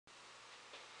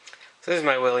So this is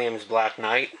my Williams Black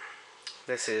Knight.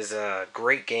 This is a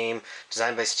great game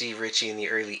designed by Steve Ritchie in the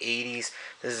early 80s.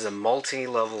 This is a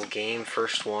multi-level game,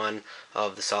 first one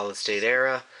of the solid state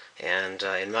era, and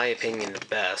in my opinion the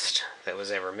best that was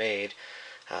ever made.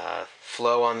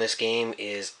 Flow on this game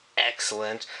is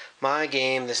excellent. My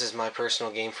game, this is my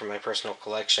personal game from my personal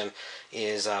collection,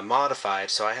 is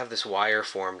modified, so I have this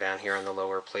wireform down here on the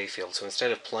lower playfield. So instead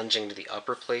of plunging to the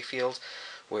upper playfield,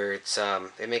 where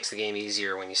it makes the game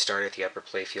easier when you start at the upper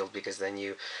playfield, because then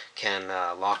you can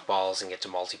lock balls and get to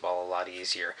multi-ball a lot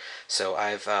easier. So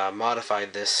I've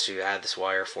modified this to add this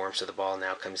wireform, so the ball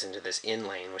now comes into this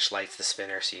inlane, which lights the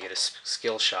spinner, so you get a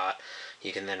skill shot.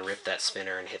 You can then rip that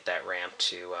spinner and hit that ramp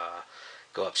to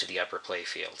go up to the upper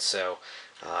playfield. So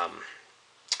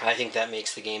I think that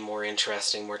makes the game more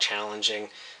interesting, more challenging.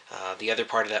 The other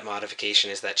part of that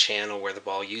modification is that channel where the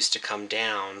ball used to come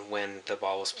down when the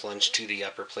ball was plunged to the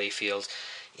upper playfield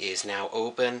is now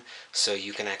open, so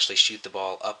you can actually shoot the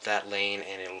ball up that lane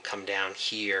and it'll come down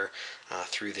here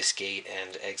through this gate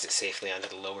and exit safely onto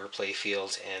the lower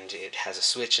playfield, and it has a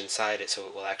switch inside it, so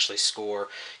it will actually score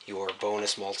your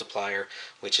bonus multiplier,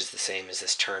 which is the same as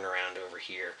this turnaround over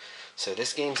here. So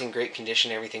this game's in great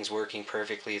condition, everything's working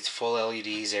perfectly, it's full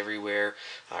LEDs everywhere,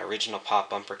 original pop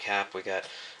bumper cap, we got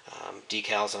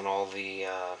decals on all the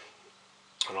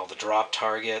drop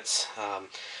targets.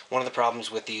 One of the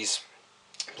problems with these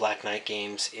Black Knight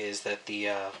games is that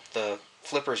the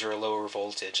flippers are a lower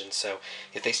voltage, and so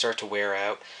if they start to wear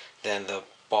out, then the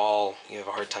ball, you have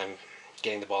a hard time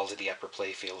getting the ball to the upper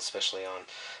playfield, especially on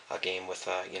a game with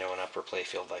an upper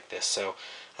playfield like this. So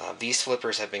these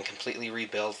flippers have been completely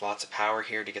rebuilt, lots of power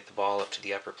here to get the ball up to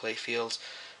the upper playfield.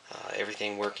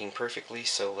 Everything working perfectly,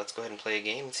 so let's go ahead and play a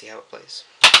game and see how it plays.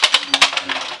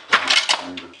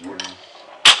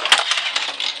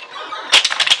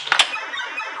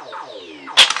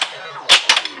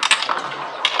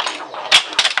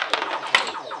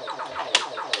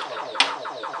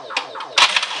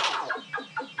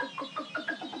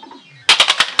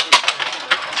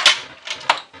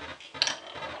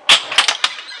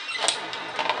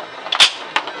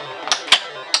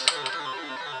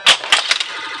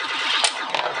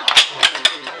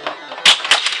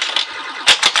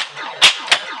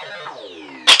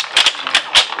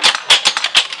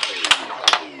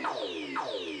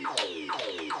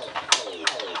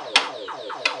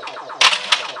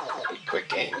 Quick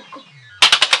game.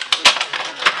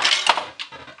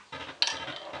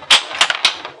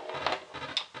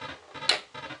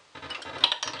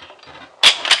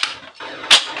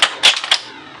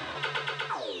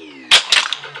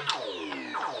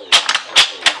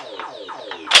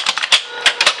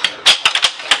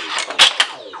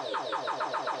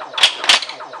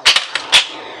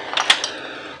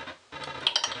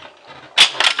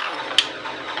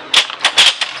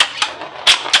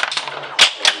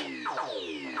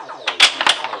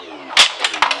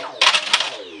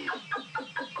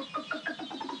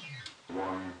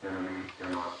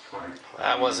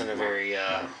 That wasn't a very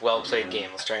well played game.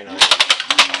 Let's try another.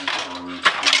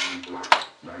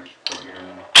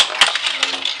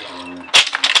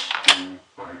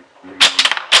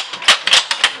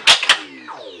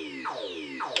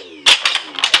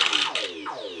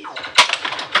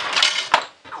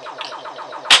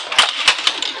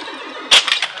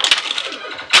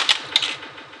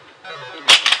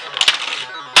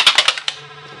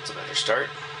 That's a better start.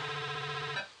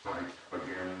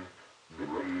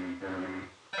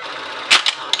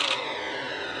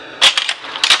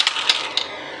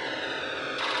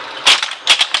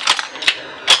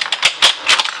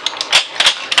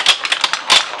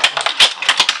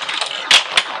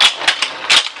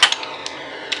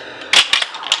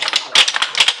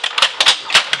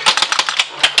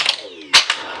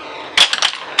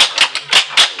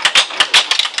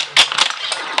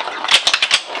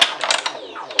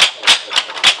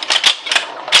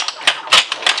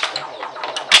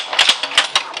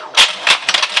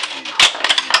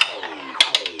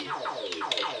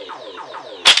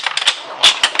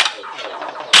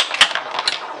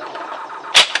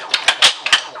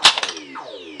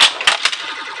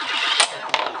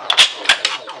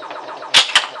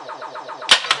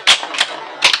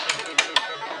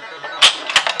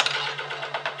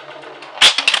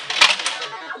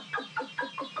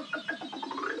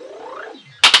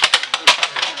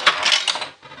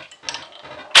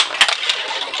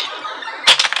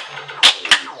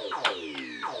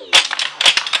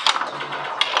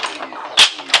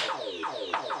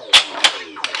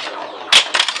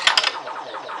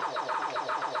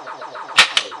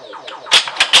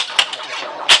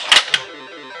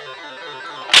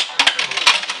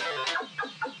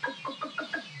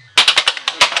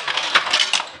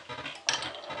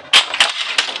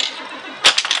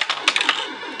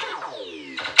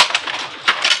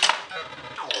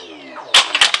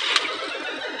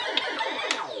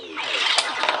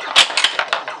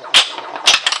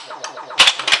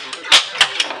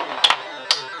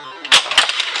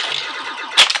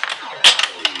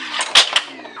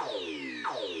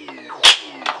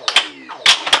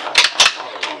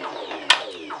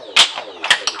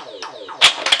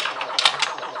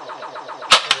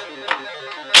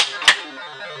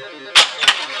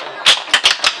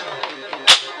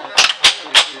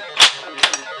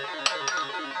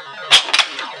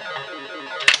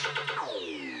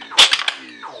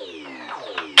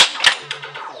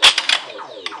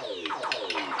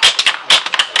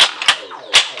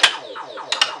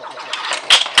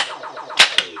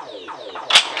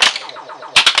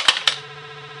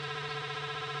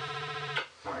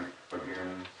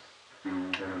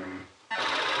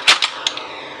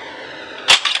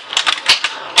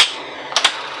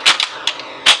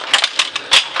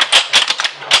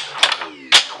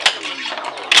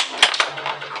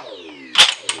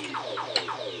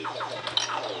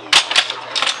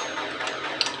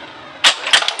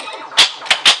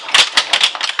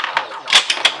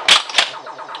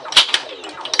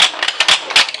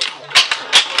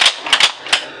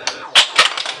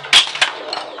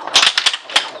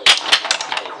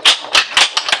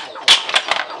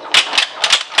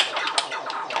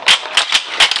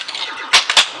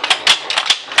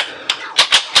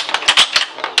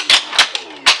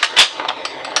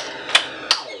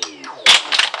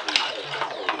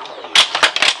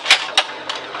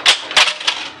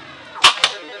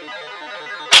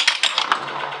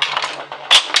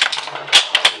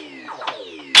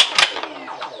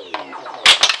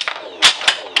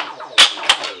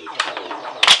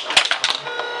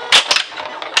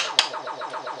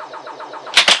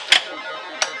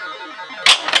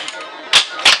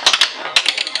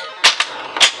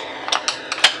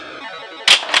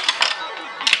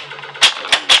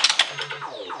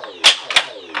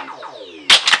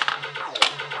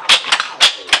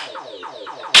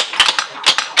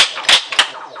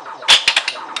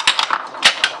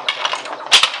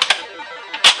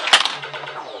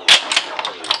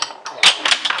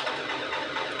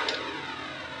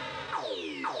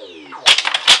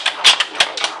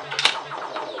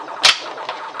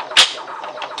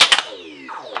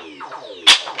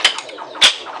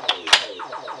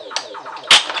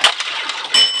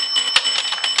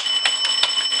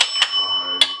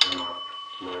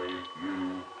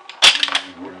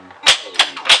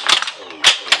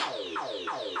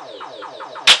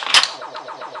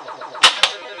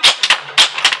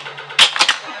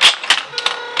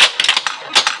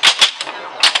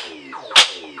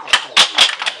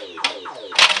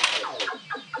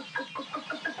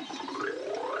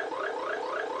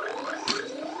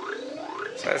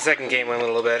 So that second game went a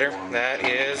little better. That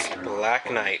is Black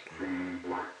Knight.